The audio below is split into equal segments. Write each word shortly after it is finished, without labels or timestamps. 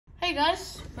Hey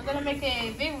guys, we're gonna make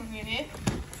a big review here.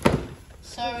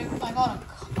 So I got a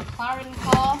McLaren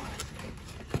car,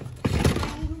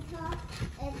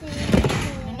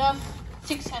 a nerf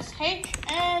 6SH,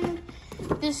 and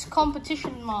this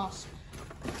competition mask.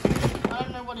 I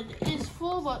don't know what it is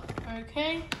for, but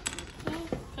okay.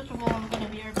 First of all, I'm gonna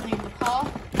be opening the car.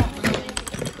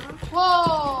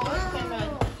 Whoa! This came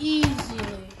out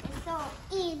easily. It's so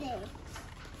easy.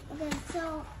 It's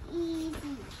so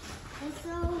easy. It's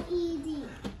so easy.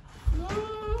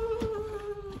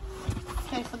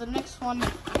 Okay, for the next one. The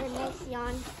next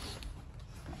one.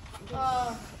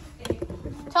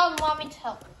 Tell mommy to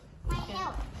help. Okay.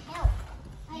 Help.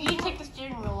 You need to take the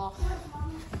steering wheel off.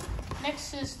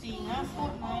 Next is the nerf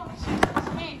Fortnite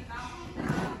 6SH.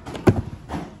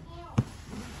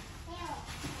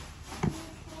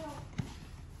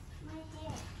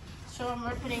 So I'm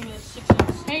opening the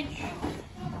 6SH.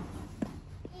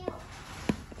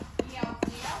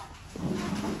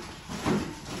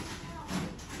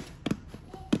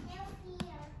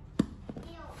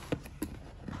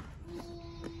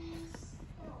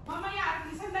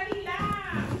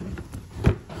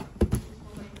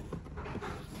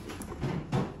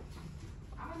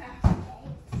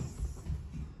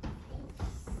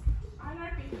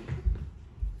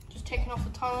 Just taking off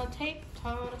the tongue on the tape,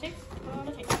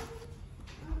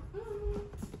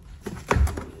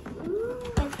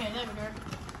 Okay, there we go.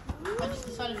 I just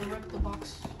decided to rip the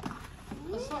box.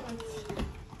 That's not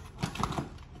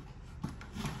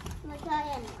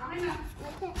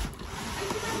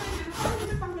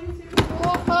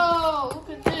Whoa, look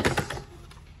at this.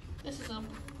 This is a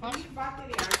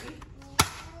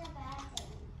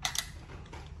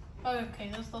okay,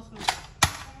 that's nothing.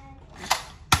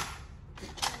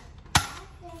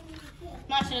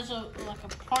 Nice, there's like a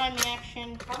priming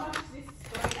action. How much is this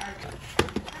story artist?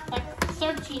 Like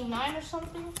 13.9 or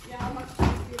something. Yeah, how much is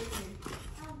this?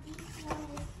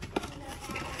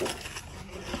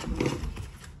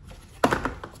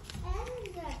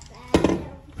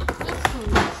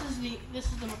 This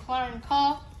is the McLaren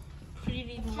car.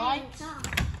 Pretty light.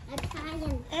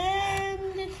 And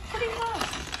it's pretty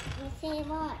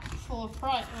nice. For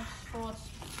price, for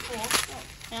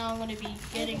now I'm going to be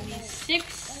getting these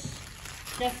 6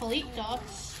 Nerf Elite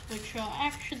dots, which are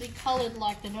actually colored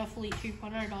like the Nerf Elite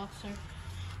 2.0 dots. So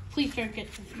please don't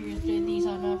get confused. These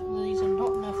are not Nerf Elite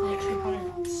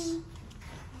 2.0 dots.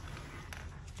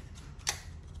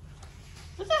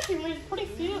 This actually moves pretty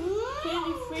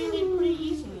freely, pretty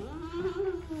easily.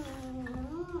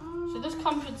 So this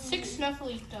comes with 6 Nerf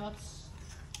Elite dots.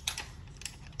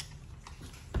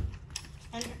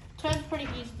 And it turns pretty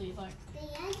easily, like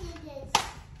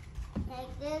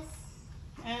this.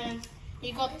 And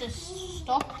you got this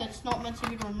stock that's not meant to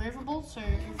be removable, so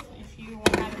if you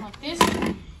want to have it like this,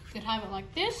 you could have it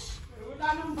like this.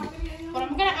 But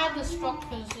I'm gonna add the stock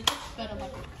because it looks better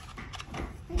like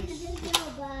this.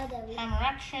 Hammer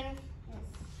action.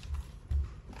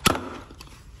 So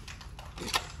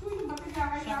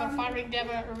I've got a firing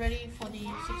demo already for the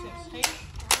 6SH.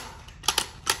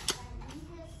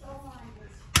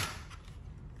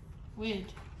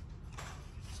 Weird.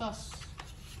 Sus.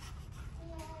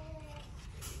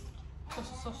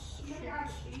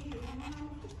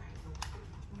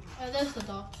 There's the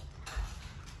dot.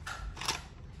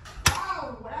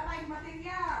 Wow, wala tayong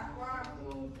material. 1,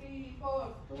 2, 3,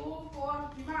 4. 2,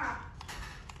 4, 5.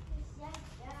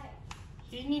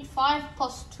 So you need 5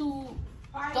 plus 2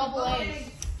 double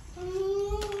A's.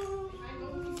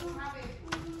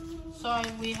 So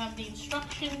we have the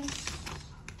instructions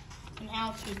and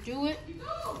how to do it.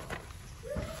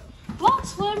 But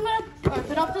we're going to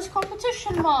open up this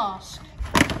competition mask.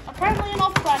 Apparently an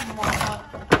off-brand one, but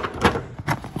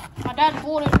my dad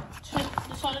bought it,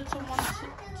 decided to want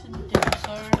to do it,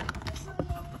 so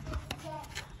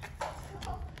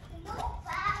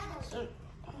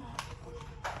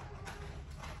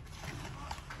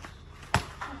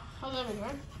there we go.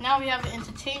 Now we have an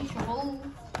interchangeable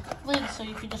lid, so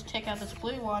you can just take out this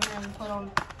blue one and put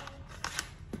on.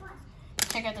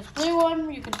 Take out this blue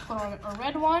one. You can put on a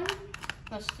red one.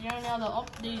 That's the only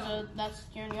other that's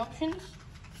the only options.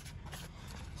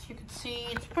 As you can see,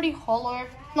 it's pretty hollow.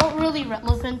 Not really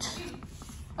relevant.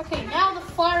 Okay, now the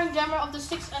firing demo of the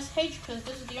 6SH, because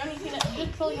this is the only thing that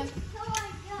literally has.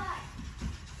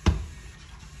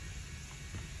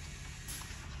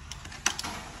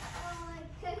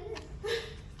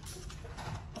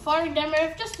 The firing demo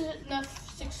of just the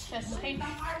 6SH.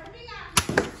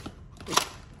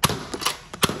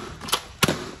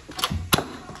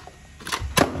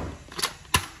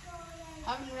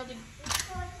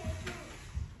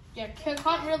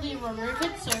 Can't really remove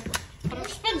it, so but it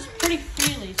spins pretty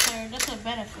freely, so that's a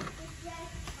benefit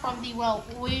from the, well,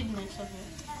 weirdness of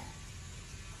it.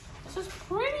 This is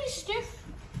pretty stiff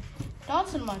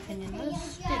darts in my opinion. That is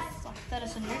stiff. Like, that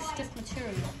is a new stiff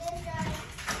material.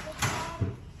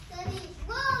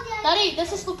 Daddy, does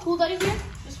this look cool, Daddy, here?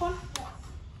 This one?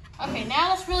 Okay, now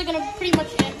that's really gonna pretty much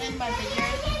end my video.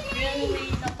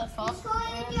 Really not that fast.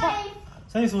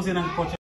 Saya susi ng kotse.